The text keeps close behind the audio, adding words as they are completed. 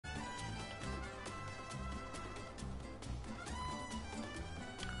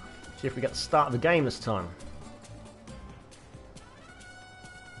See if we get the start of the game this time.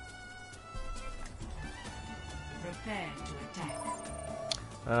 Prepare to attack.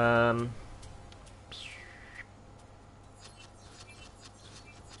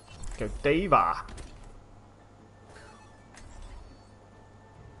 Go Diva.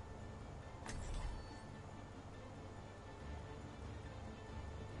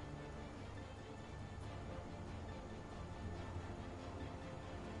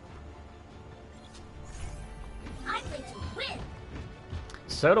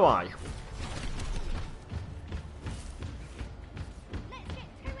 So do I.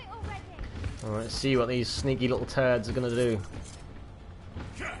 Alright, let's see what these sneaky little turds are gonna do.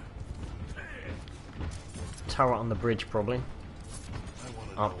 Turret on the bridge, probably.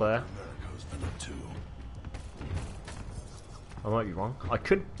 Up there. I might be wrong. I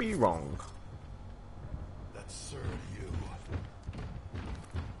could be wrong. Let's serve you.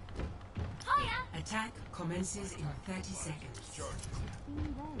 Attack commences in 30 seconds.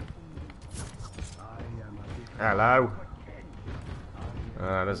 Hello.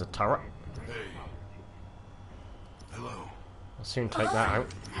 There's a turret. Hey. Hello. I'll soon take that out.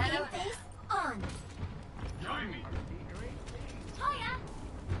 Hello face on. Join me.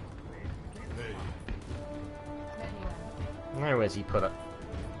 Hey. Now where's he put it?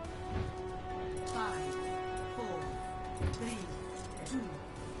 5, 4, 3, 2,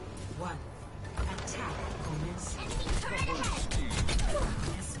 1. Attack commences.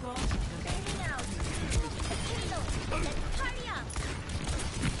 Escort the baby out. Hurry up.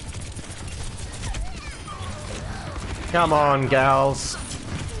 Come on, gals.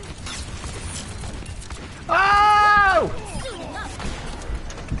 Oh!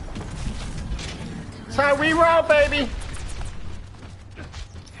 That's how we roll, baby.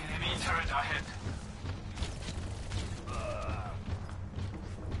 Enemy turret ahead.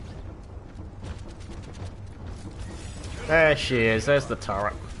 There she is. There's the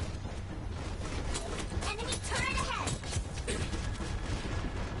turret. Enemy turret ahead.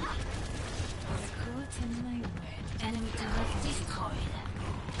 Enemy turret destroyed.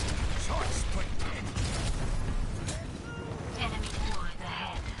 Enemy turret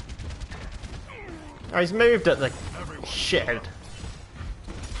ahead. Oh, he's moved at the shithead. Enemy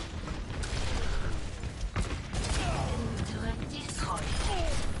turret destroyed.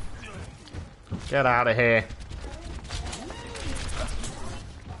 Get out of here.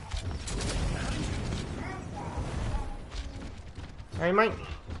 Hey, mate.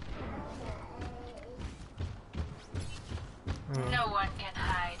 No one can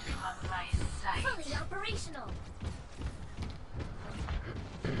hide from my sight. Fully operational.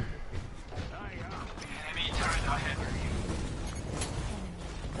 Enemy turret ahead.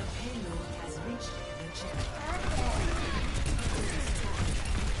 The payload has reached the checkpoint.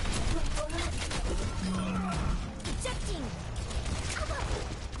 Ejecting.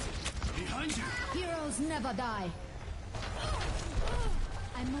 Behind you. Heroes never die.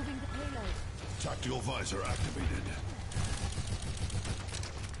 I'm moving the payload. Tactical visor activated.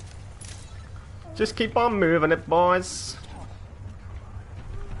 Just keep on moving it, boys.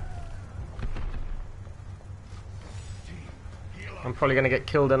 I'm probably going to get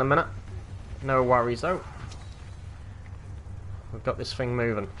killed in a minute. No worries, though. We've got this thing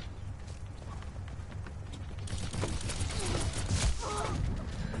moving.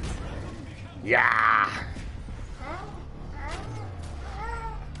 Yeah!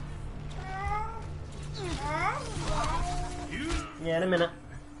 Yeah, in a minute.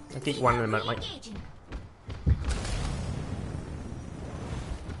 I'll get you one in a minute, mate. Engaging.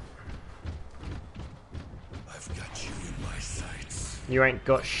 I've got you in my sights. You ain't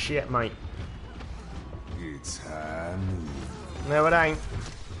got shit, mate. It's high noon. No, it ain't.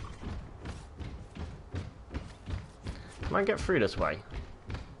 Can I get through this way?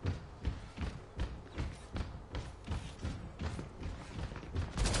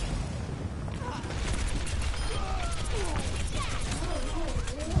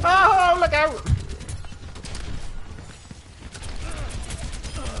 Oh, look out!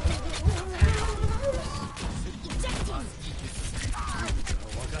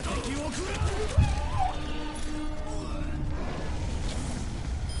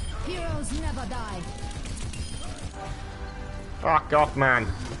 Heroes never die. Fuck off, man.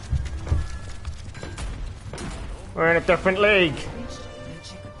 We're in a different league.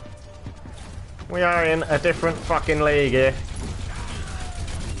 We are in a different fucking league here.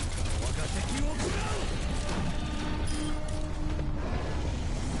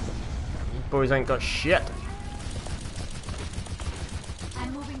 You boys ain't got shit.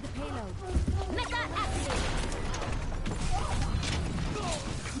 I'm moving the payload. Mecha activated.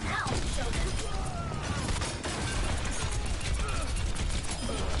 Now.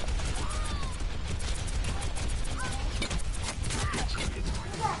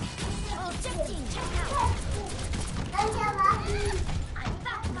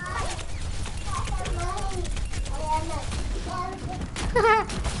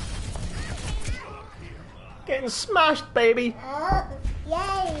 getting smashed, baby.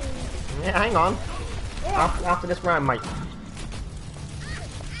 Yay! Yeah, hang on. After this round, mate.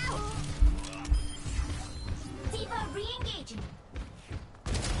 Diva re-engaging.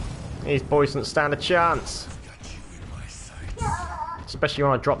 These boys don't stand a chance. Especially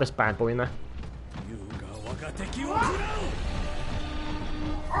when I drop this bad boy in there.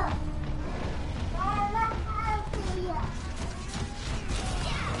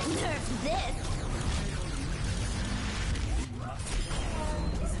 Nerf this.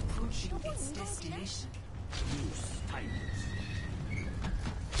 Is approaching its destination.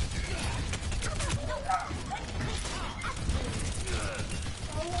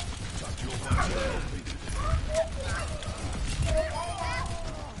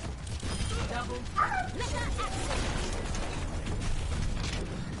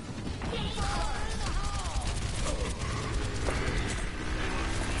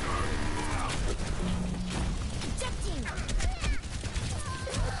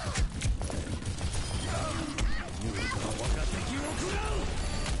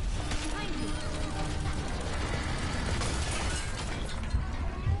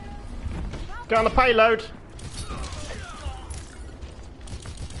 Get on the payload.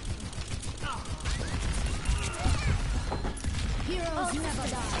 Heroes never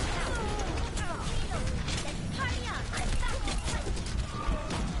die.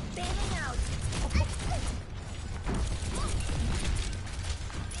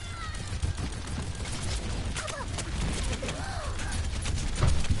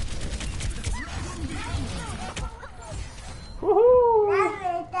 Woohoo!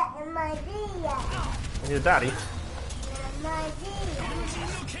 Your daddy.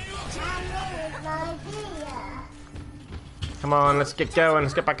 Come on, let's get going.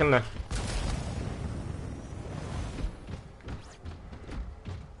 Let's get back in there.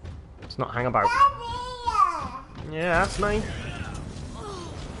 Let's not hang about. Yeah, that's me.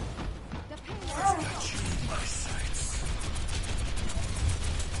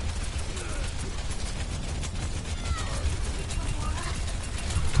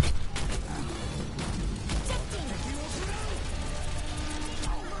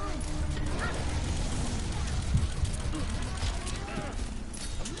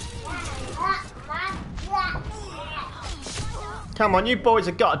 Come on, you boys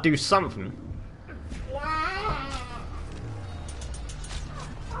have got to do something.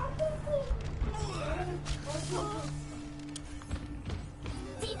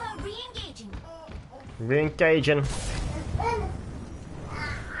 Diva re-engaging. Re-engaging. Come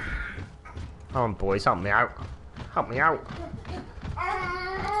on, boys, help me out. Help me out.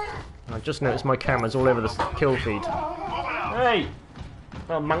 I just noticed my camera's all over the kill feed. Hey!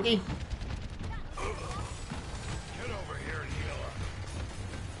 Oh, monkey. Get over here and heal her.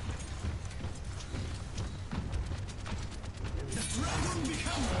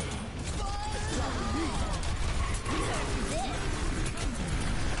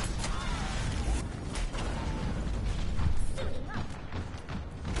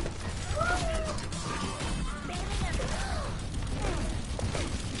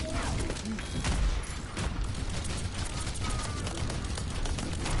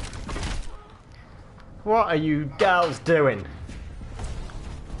 What are you girls doing?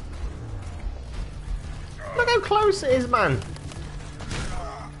 Look how close it is, man.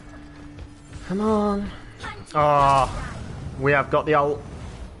 Come on. Oh, we have got the ult.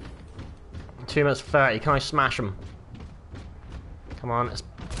 2 minutes 30. Can I smash them? Come on, let's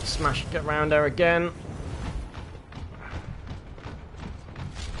smash. Get around there again.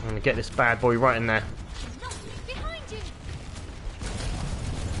 I'm gonna get this bad boy right in there. Behind you.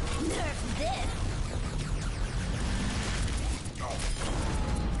 Nerf this.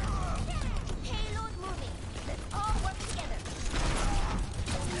 Payload moving. Let's all work together.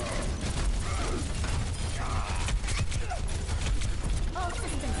 All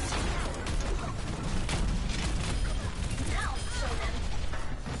systems check. Now show them.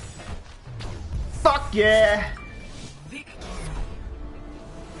 Fuck yeah!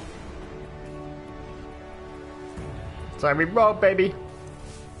 So we roll, baby.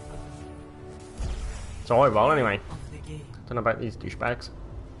 So I roll anyway. Don't know about these douchebags.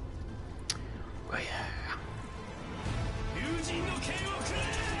 Oh yeah.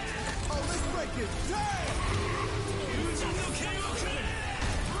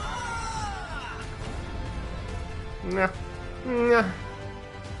 Nah. Nah.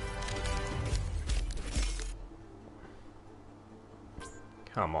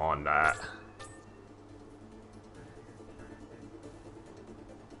 Come on, that.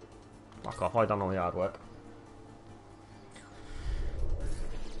 Fuck off, I done all the hard work.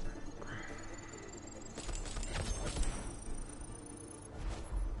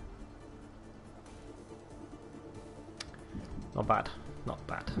 Not bad. Not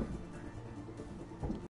bad.